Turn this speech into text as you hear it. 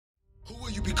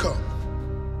you become?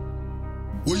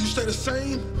 Will you stay the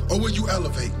same or will you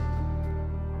elevate?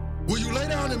 Will you lay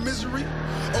down in misery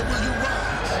or will you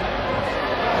rise?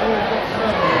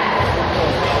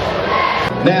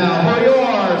 Now for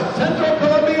your Central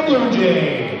Columbia Blue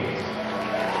Jays.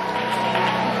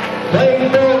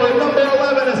 Playing forward, number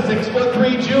 11, a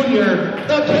 6'3" junior,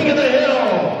 the king of the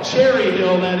hill, Cherry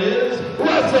Hill that is,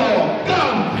 Russell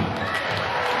Gump.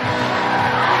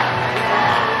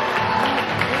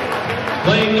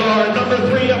 Playing guard, number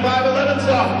 3, a 5'11"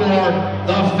 sophomore,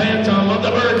 the phantom of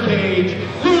the birdcage,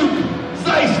 Luke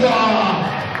Zeislaw.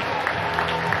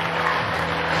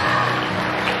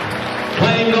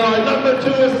 Playing guard, number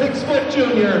 2, a 6'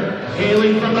 junior,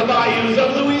 hailing from the bayous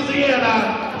of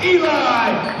Louisiana,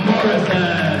 Eli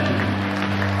Morrison.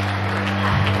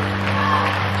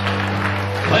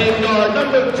 Playing guard,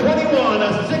 number 21,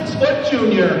 a 6'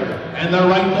 junior, and the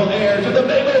rightful heir to the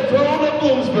Bagel throne of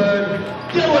Bloomsburg,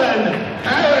 Dylan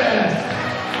Harris.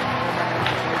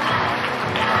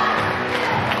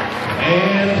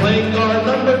 And playing guard,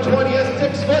 number 20, a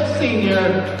 6'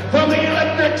 senior, from the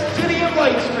electric city of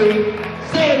Light Street,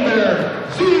 Xander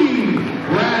C.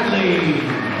 Bradley.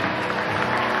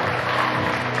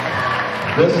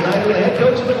 This night, the head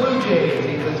coach of the Blue Jays.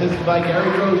 He's assisted by Gary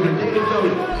Grosner, David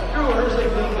Dozier, Drew Hersing,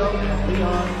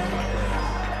 Leon.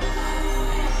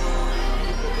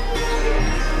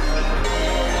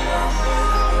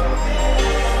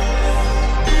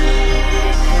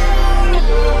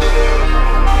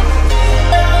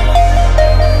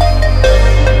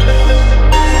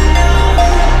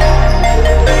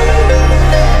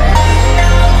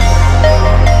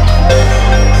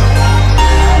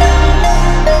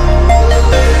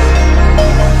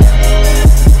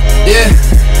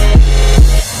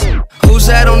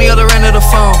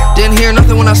 Didn't hear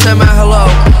nothing when I said my hello.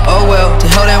 Oh well, to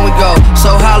hell down we go.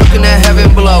 So high looking at heaven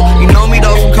below. You know me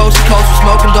though, from coast to coast, we're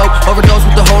smoking dope. Overdose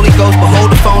with the Holy Ghost, but hold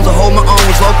the phones, I hold my own.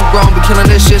 Was local grown, been killing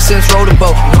this shit since rode a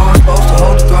boat. You know I'm supposed to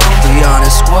hold the throne. Be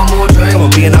honest, one more drink, I'll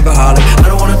be an alcoholic.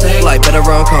 I don't wanna think like better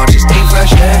run conscious. Deep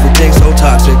fresh air, everything's so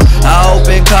toxic. I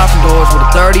open coffin doors with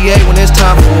a 38 when it's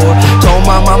time for war. Told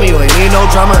my mama you ain't need no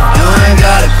drama. You ain't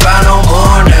gotta cry no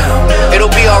more now. It'll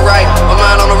be alright, my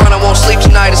mind on the run, I won't sleep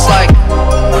tonight. It's like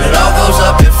when it all goes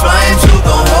up in flames, who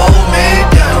gon' hold me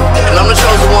down? And I'm the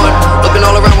chosen one, looking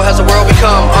all around, what has the world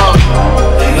become?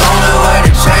 The only way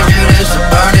to change it is to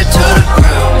burn it to the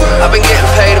ground. I've been getting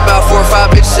paid about 4 or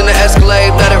 5 bitches in the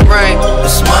Escalade, let it rain.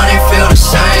 This money feel the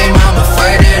same, I'm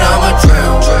afraid that I'ma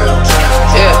drown.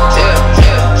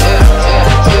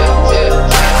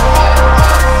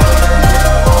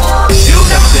 You've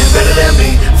never been better than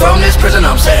me. From this prison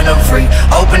I'm setting them free.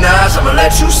 Open eyes, I'ma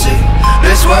let you see.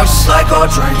 This world's just like our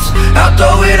dreams. I'll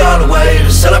throw it all away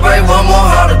to celebrate one more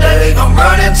holiday. I'm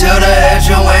running till the edge,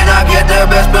 and when I get there,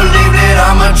 best believe that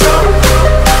I'ma jump.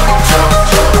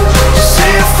 To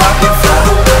see if I can fly.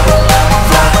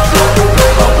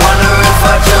 I wonder if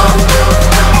I jump.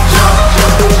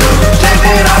 Think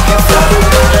that I can fly.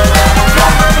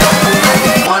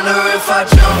 Wonder if I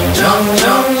jump.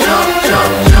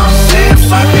 See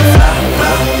if I can fly.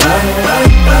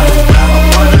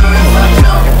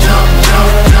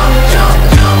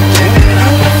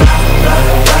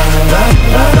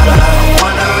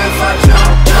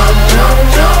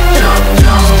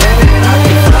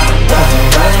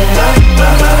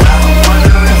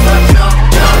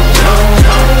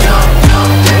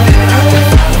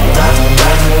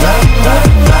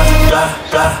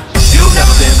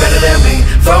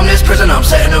 I'm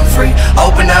setting them free.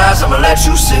 Open eyes, I'ma let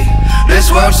you see. This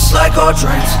world's just like our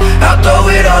dreams. I'll throw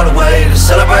it all away to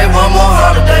celebrate one more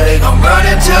holiday. I'm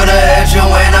running till the edge, and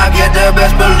when I get there,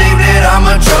 best believe that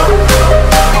I'ma jump.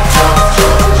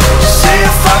 See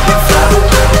if I can fly.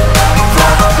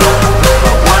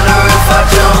 I wonder if I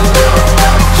jump.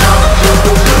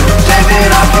 Think that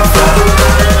I can fly.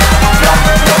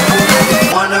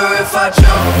 Wonder if I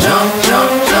jump.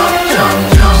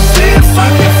 See if I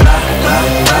can fly.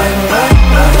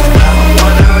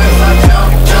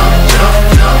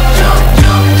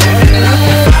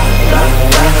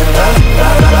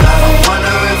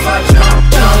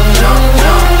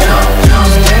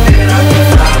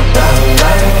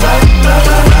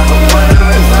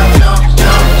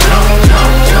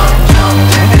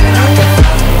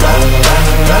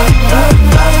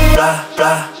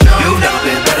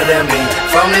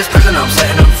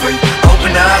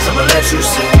 You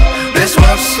see, this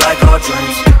world's just like our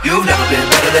dreams. You've never been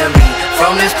better than me.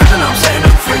 From this prison I'm setting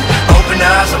them free. Open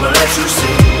eyes, I'ma let you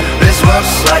see. This world's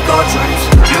just like our dreams.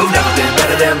 You've never been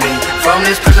better than me. From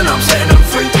this prison I'm setting them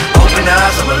free. Open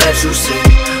eyes, I'ma let you see.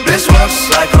 This world's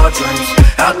just like our dreams.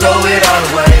 I'll throw it all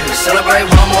away to celebrate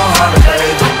one more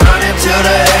holiday.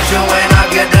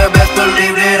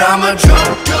 wanna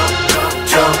jump,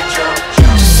 jump,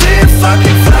 just see if I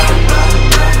can fly,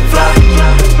 fly.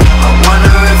 I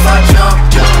wonder if I jump,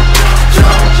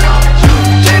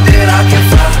 think that I can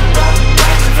fly,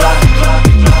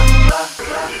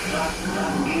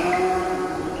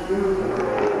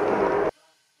 fly.